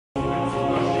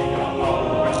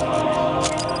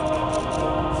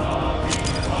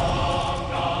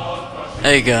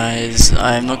Hey guys,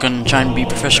 I'm not gonna try and be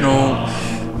professional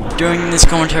doing this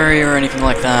commentary or anything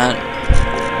like that.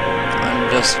 I'm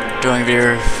just doing a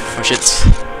video for shits.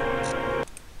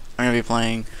 I'm gonna be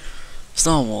playing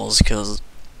Star Wars because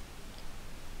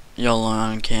YOLO,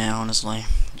 I don't care, honestly.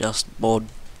 Just bored,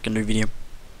 gonna do video.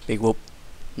 Big whoop,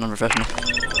 non-professional.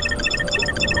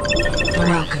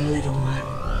 Welcome, little one.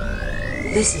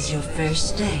 This is your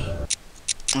first day.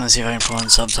 Let's see if I can put on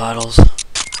subtitles.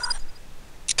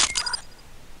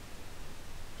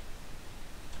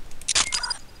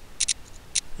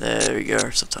 There we go,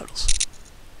 subtitles.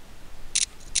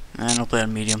 And I'll play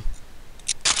on medium,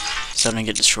 so I don't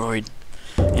get destroyed.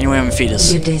 Anyway, I'm a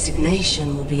fetus. Your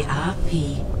designation will be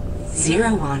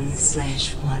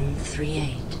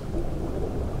RP-01/138.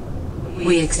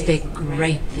 We expect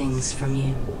great things from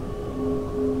you.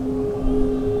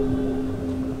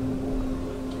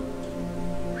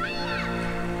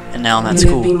 And now I'm at You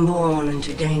school. have been born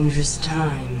into dangerous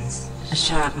times. A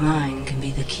sharp mind can be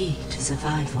the key to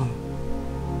survival.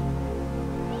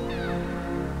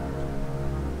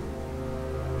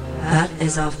 But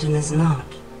as often as not,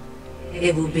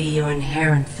 it will be your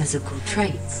inherent physical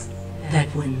traits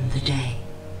that win the day.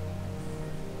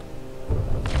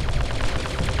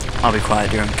 I'll be quiet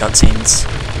during cutscenes.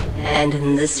 And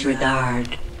in this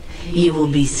regard, you will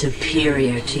be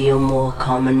superior to your more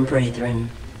common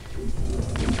brethren.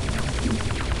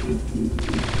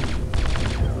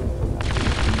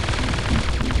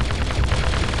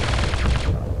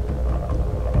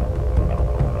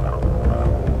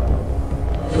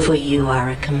 For you are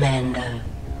a commando,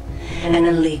 an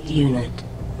elite unit,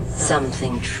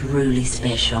 something truly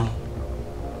special.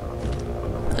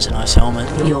 That's a nice helmet.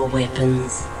 Your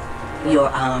weapons, your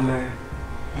armor,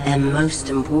 and most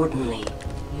importantly,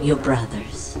 your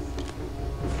brothers.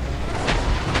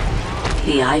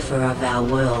 The Ifer of our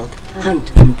world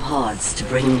hunt in pods to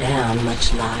bring down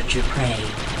much larger prey.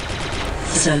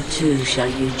 So too shall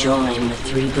you join the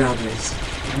three brothers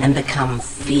and become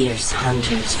fierce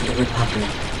hunters for the Republic.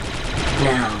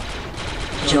 Now,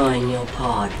 join your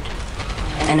pod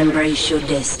and embrace your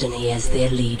destiny as their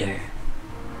leader.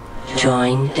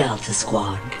 Join Delta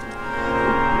Squad.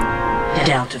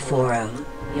 Delta 40,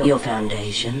 your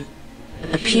foundation,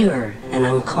 a pure and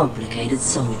uncomplicated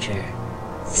soldier.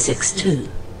 6-2,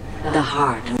 the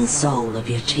heart and soul of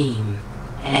your team.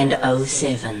 And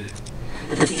 07,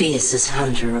 the fiercest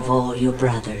hunter of all your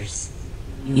brothers.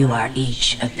 You are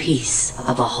each a piece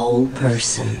of a whole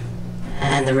person,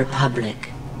 and the Republic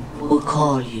will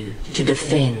call you to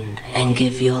defend and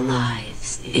give your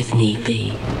lives if need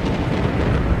be.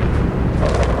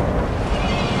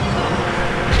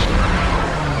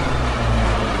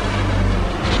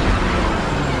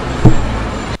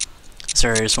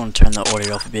 Sorry, I just want to turn the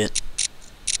audio off a bit,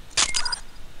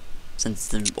 since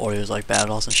the audio is like bad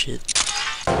and shit.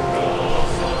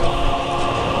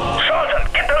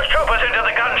 Sergeant, get those troopers into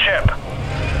the gunship.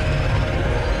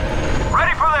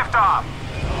 Ready for liftoff.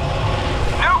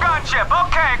 New gunship.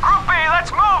 Okay, Group B,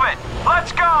 let's move it.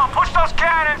 Let's go. Push those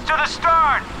cannons to the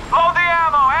stern. Load the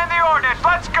ammo and the ordnance.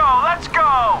 Let's go. Let's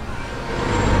go.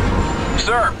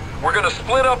 Sir, we're gonna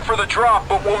split up for the drop,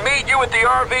 but we'll meet you at the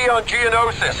RV on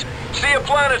Geonosis. See you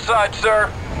planetside, sir.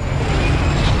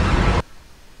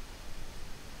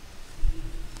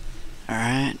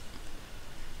 Alright.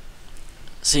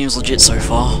 Seems legit so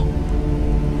far.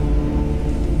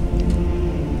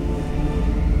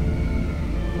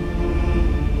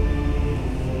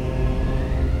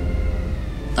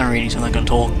 I'm reading something I can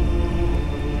talk.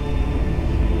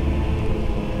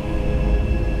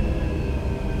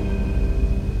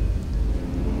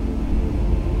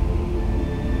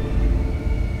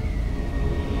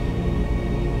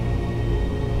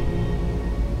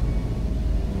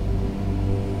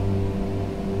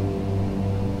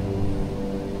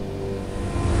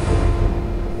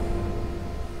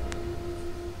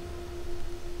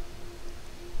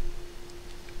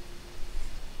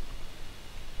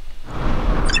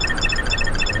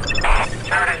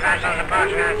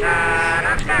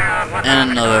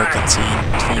 And another cutscene.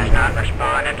 Has not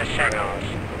responded to signals,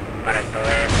 but is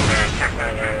believed to be a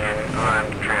Techno-Union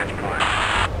armed transport.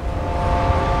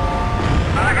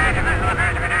 Okay, this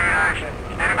appears to be taking action.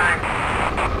 Stand by.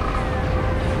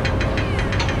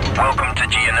 Welcome to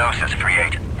Geonosis,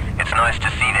 3-8. It's nice to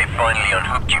see they finally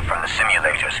unhooked you from the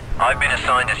simulators. I've been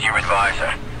assigned as your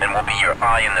advisor, and will be your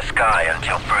eye in the sky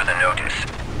until further notice,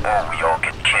 or we all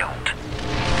get killed.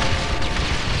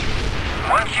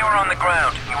 Once you are on the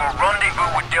ground, you will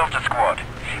rendezvous with Delta Squad.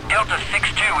 Delta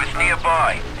 6-2 is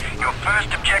nearby. Your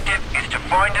first objective is to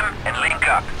find him and link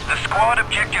up. The squad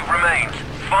objective remains.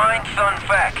 Find Sun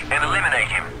Fac and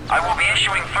eliminate him. I will be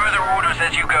issuing further orders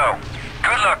as you go.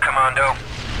 Good luck, Commando.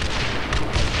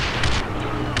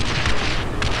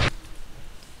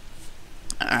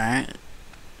 Alright.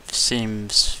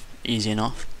 Seems easy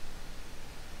enough.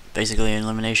 Basically an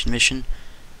elimination mission.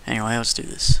 Anyway, let's do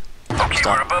this. Okay,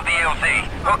 we're above the LZ.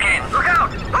 Hook in. Look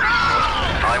out!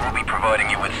 I will be providing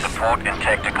you with support and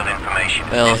tactical information.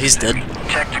 Well, he's dead.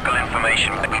 Tactical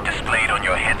information will be displayed on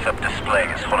your heads-up display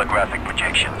as holographic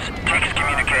projections. Text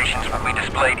communications will be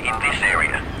displayed in this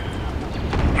area.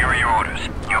 Here are your orders.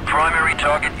 Your primary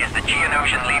target is the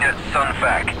Geonosian leader,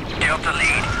 Sunfac. Delta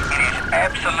Lead, it is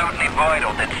absolutely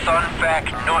vital that Sunfac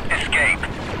not escape.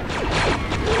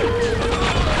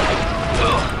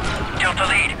 Delta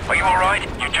Lead, are you alright?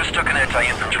 You just took an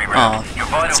anti-infantry round. Your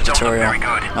vitals don't look very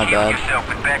good. My Heal bad. yourself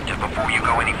with Bacta before you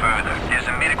go any further. There's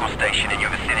a medical station in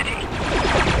your vicinity.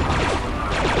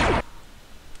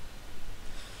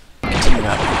 Continue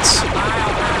outwards.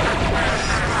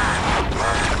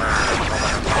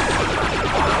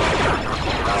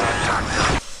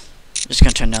 Just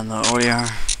gonna turn down the audio.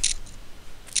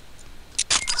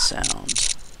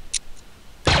 Sound.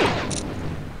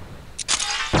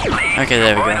 Okay,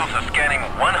 there we go. Vitals are scanning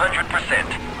 100%.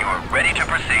 You are ready to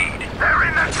proceed. They're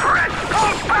in the trench!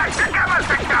 Pull back together,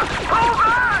 Victor! Pull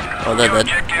back! Oh, they're Your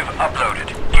dead. objective uploaded.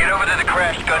 Get over to the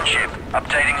crashed gunship.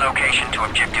 Updating location to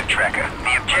objective tracker.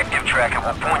 The objective tracker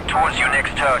will point towards your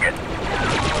next target.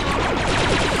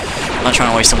 I'm not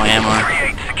trying to waste all my ammo.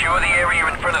 3-8, secure the area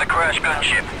in front of the crashed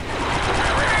gunship.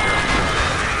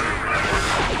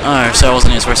 Oh, so I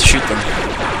wasn't even supposed to shoot them.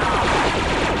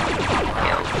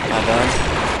 My bad.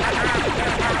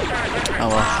 Oh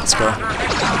well, let's go.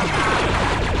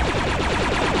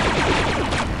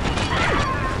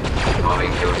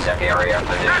 Moving to sub-area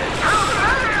position.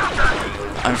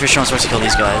 I'm pretty sure I'm supposed to kill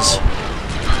these guys.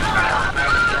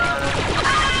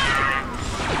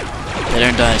 They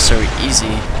don't die so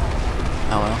easy.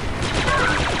 Oh well.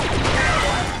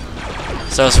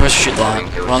 So I was supposed to shoot that.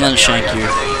 Well, then shank you.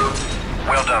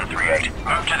 Well done, 3-8.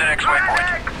 Move to the next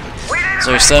waypoint.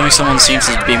 So stabbing someone seems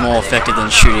to be more effective than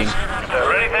shooting.